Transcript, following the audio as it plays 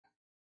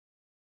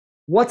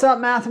What's up,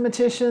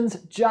 mathematicians?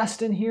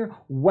 Justin here.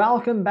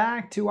 Welcome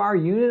back to our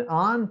unit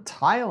on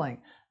tiling.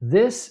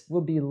 This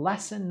will be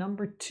lesson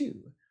number 2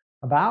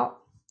 about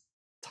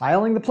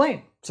tiling the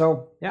plane.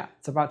 So yeah,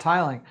 it's about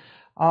tiling.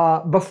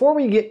 Before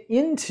we get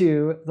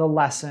into the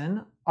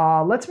lesson,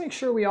 let's make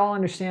sure we all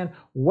understand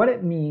what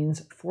it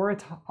means for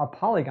a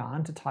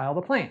polygon to tile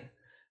the plane.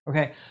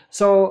 Okay,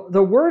 so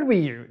the word we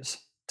use,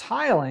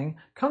 tiling,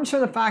 comes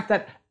from the fact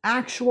that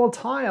actual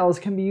tiles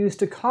can be used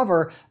to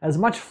cover as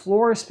much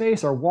floor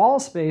space or wall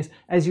space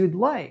as you'd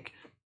like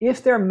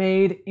if they're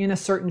made in a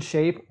certain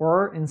shape,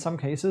 or in some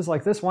cases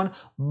like this one,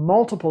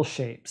 multiple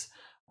shapes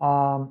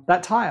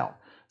that tile.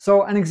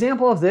 So an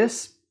example of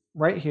this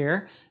right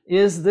here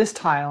is this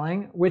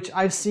tiling, which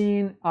I've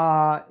seen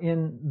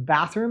in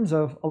bathrooms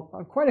of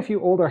quite a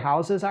few older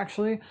houses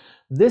actually.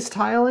 This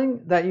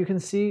tiling that you can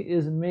see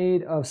is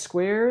made of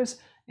squares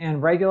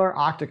and regular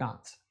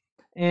octagons.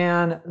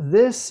 And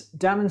this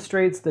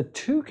demonstrates the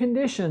two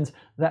conditions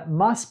that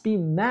must be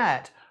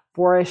met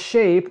for a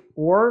shape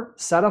or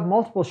set of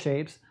multiple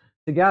shapes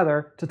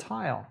together to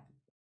tile.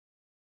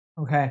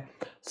 Okay,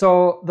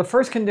 so the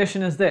first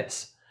condition is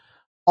this: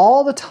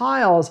 all the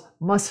tiles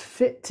must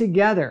fit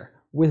together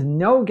with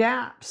no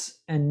gaps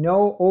and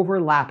no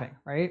overlapping,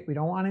 right? We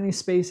don't want any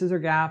spaces or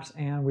gaps,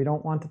 and we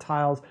don't want the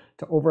tiles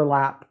to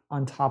overlap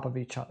on top of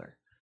each other.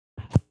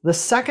 The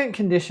second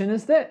condition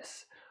is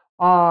this: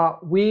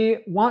 we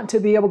want to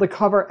be able to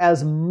cover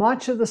as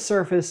much of the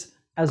surface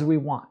as we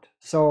want.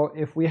 So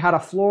if we had a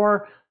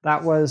floor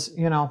that was,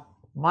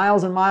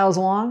 miles and miles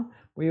long,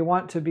 we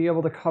want to be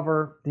able to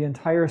cover the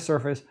entire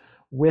surface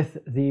with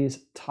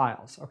these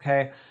tiles,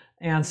 okay?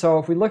 And so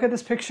if we look at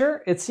this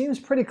picture, it seems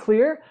pretty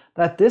clear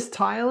that this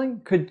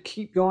tiling could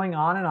keep going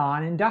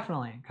on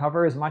indefinitely,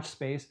 cover as much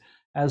space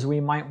as we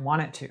might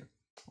want it to.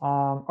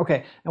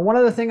 Okay, and one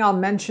other thing I'll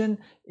mention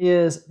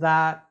is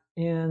that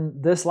in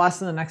this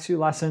lesson, the next few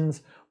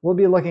lessons, we'll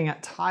be looking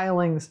at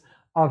tilings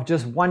of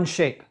just one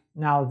shape.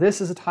 Now, this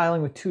is a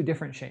tiling with two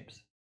different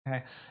shapes,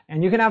 okay?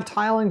 And you can have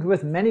tilings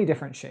with many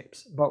different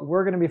shapes, but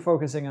we're going to be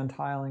focusing on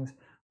tilings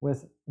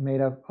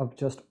made of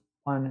just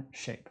one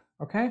shape,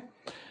 okay?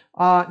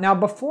 Now,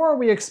 before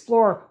we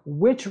explore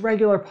which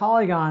regular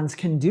polygons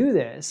can do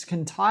this,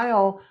 can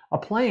tile a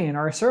plane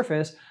or a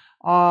surface,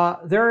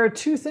 there are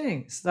two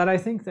things that I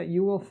think that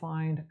you will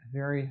find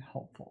very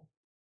helpful.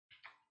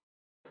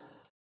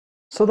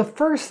 So the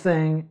first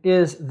thing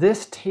is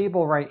this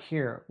table right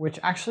here, which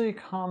actually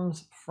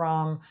comes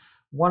from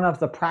one of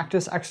the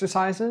practice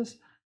exercises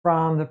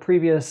from the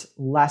previous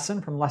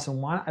lesson, from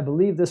lesson 1. I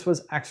believe this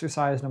was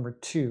exercise number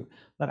 2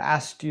 that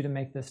asked you to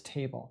make this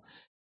table.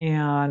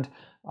 And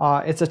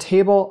it's a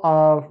table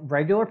of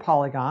regular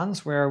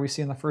polygons where we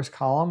see in the first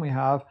column we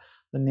have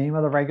the name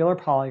of the regular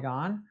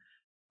polygon.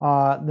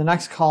 The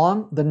next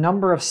column, the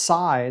number of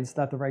sides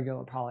that the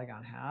regular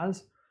polygon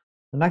has.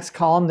 The next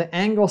column, the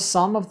angle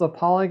sum of the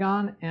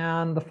polygon,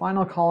 and the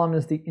final column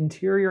is the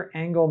interior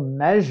angle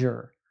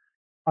measure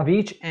of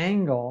each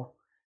angle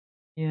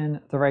in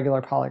the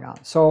regular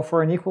polygon. So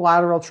for an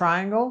equilateral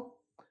triangle,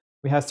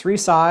 we have 3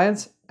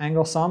 sides,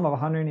 angle sum of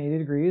 180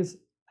 degrees,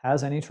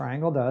 as any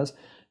triangle does,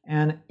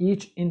 and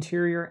each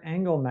interior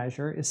angle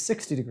measure is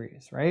 60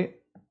 degrees, right?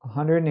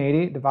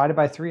 180 divided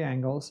by 3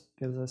 angles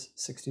gives us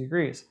 60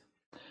 degrees.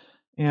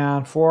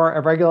 And for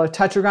a regular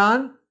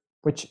tetragon,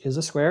 which is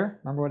a square,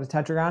 remember what a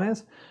tetragon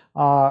is?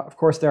 Of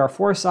course, there are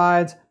 4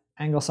 sides,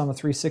 angle sum of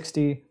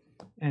 360,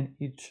 and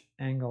each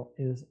angle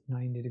is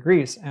 90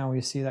 degrees. And we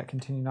see that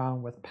continued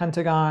on with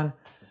pentagon,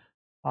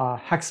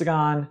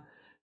 hexagon,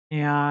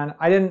 and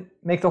I didn't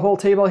make the whole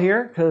table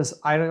here because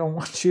I don't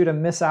want you to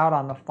miss out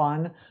on the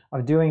fun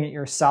of doing it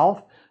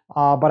yourself.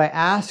 But I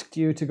asked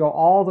you to go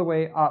all the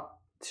way up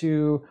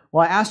to,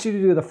 well, I asked you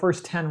to do the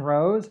first 10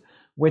 rows,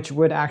 which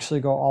would actually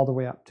go all the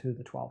way up to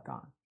the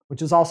 12gon,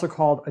 which is also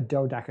called a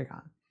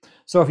dodecagon.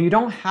 So if you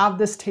don't have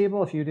this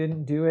table, if you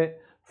didn't do it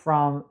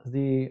from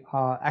the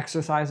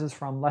exercises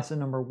from lesson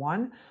number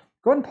 1,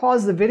 go ahead and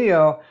pause the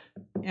video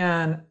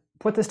and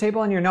put this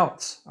table in your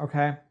notes,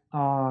 okay?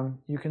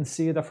 You can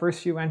see the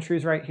first few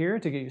entries right here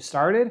to get you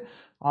started,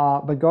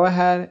 but go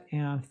ahead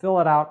and fill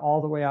it out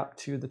all the way up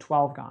to the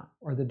 12gon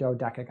or the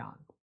dodecagon.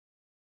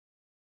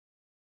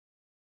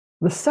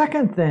 The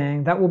second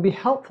thing that will be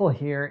helpful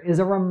here is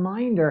a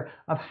reminder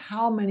of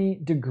how many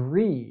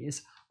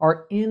degrees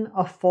are in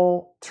a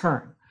full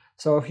turn.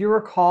 So if you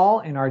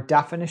recall in our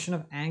definition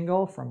of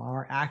angle from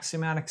our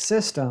axiomatic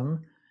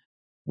system,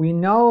 we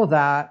know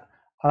that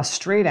a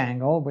straight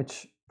angle,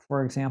 which,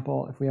 for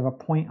example, if we have a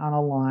point on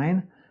a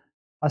line,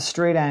 a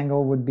straight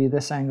angle would be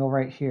this angle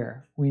right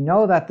here. We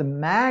know that the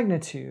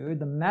magnitude,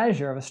 the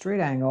measure of a straight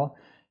angle,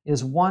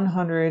 is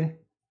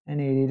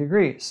 180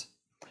 degrees.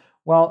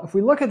 Well, if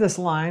we look at this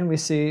line, we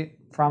see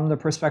from the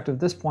perspective of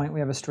this point,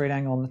 we have a straight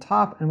angle on the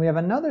top, and we have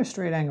another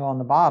straight angle on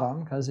the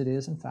bottom, because it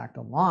is in fact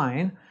a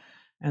line.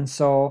 And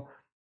so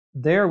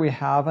there we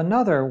have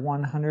another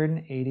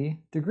 180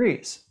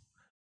 degrees.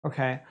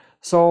 Okay,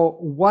 so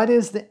what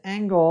is the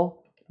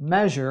angle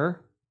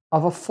measure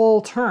of a full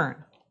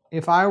turn?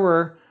 If I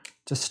were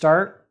to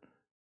start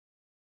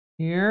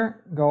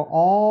here, go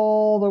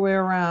all the way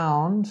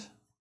around,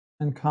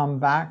 and come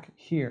back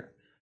here.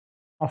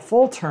 A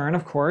full turn,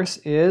 of course,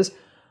 is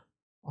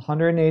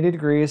 180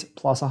 degrees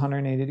plus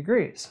 180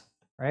 degrees,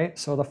 right?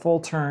 So the full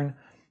turn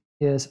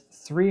is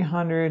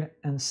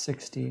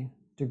 360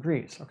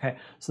 degrees. Okay,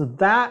 so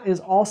that is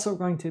also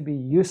going to be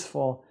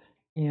useful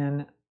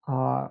in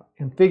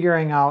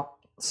figuring out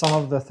some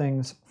of the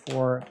things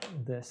for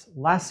this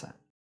lesson.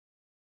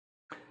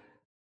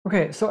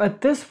 Okay, so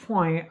at this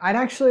point, I'd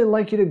actually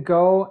like you to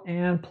go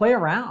and play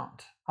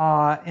around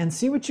and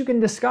see what you can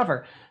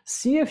discover.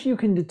 See if you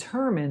can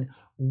determine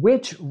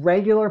which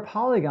regular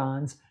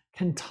polygons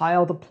can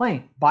tile the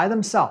plane by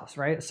themselves,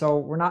 right? So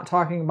we're not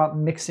talking about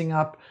mixing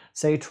up,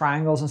 say,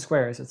 triangles and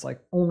squares. It's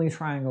like only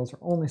triangles or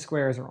only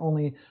squares or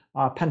only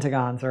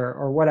pentagons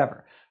or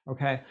whatever,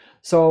 okay?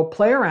 So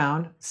play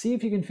around, see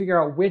if you can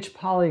figure out which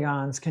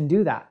polygons can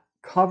do that.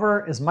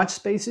 Cover as much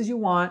space as you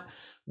want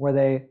where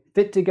they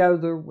fit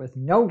together with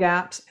no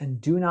gaps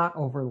and do not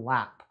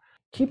overlap.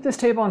 Keep this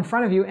table in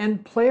front of you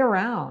and play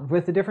around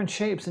with the different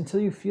shapes until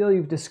you feel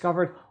you've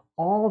discovered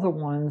all the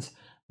ones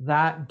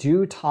that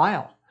do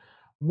tile.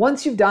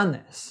 Once you've done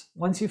this,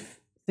 once you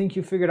think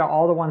you've figured out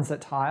all the ones that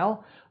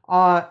tile,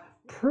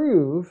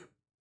 prove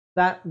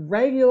that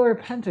regular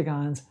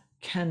pentagons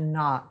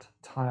cannot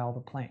tile the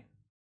plane.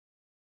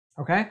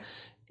 Okay?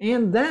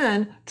 And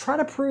then try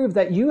to prove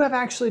that you have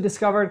actually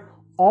discovered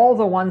all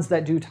the ones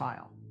that do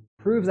tile.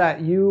 Prove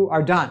that you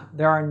are done.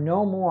 There are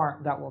no more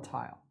that will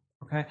tile.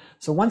 Okay?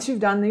 So once you've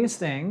done these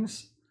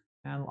things,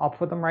 and I'll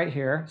put them right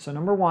here. So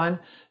number one,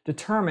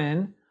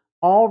 determine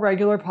all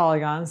regular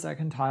polygons that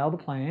can tile the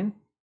plane.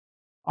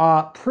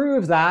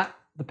 Prove that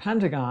the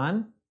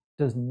pentagon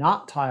does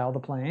not tile the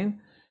plane.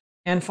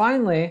 And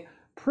finally,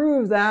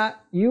 prove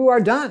that you are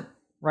done,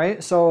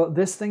 right? So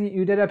this thing that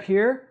you did up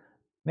here,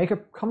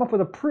 come up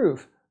with a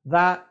proof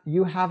that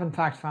you have in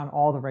fact found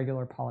all the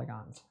regular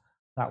polygons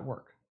that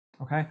work,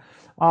 okay?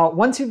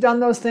 Once you've done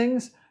those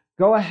things,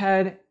 go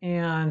ahead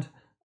and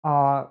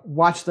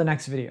watch the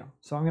next video.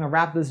 So I'm gonna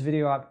wrap this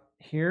video up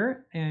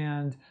here,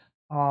 and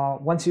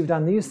once you've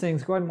done these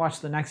things, go ahead and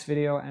watch the next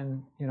video,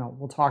 and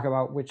we'll talk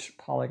about which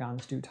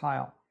polygons do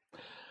tile.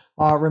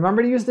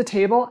 Remember to use the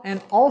table,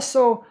 and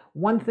also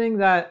one thing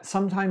that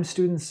sometimes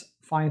students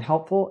find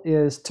helpful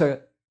is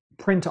to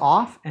print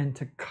off and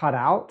to cut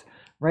out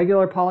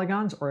regular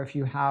polygons, or if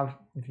you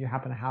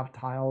happen to have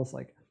tiles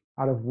like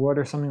out of wood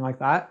or something like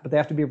that, but they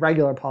have to be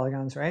regular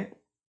polygons, right?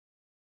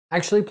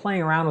 Actually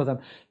playing around with them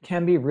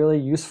can be really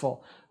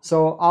useful.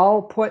 So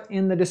I'll put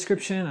in the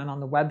description and on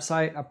the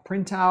website a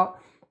printout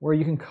where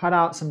you can cut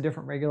out some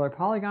different regular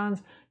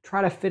polygons,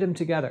 try to fit them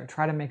together,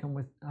 try to make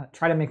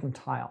them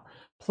tile.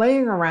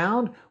 Playing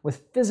around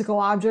with physical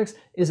objects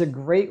is a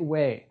great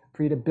way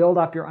for you to build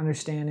up your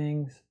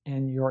understandings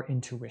and your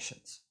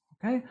intuitions.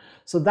 Okay,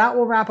 so that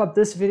will wrap up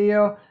this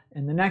video.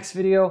 In the next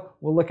video,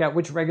 we'll look at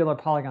which regular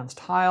polygons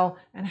tile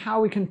and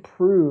how we can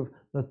prove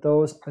that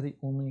those are the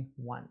only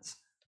ones.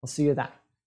 I'll see you then.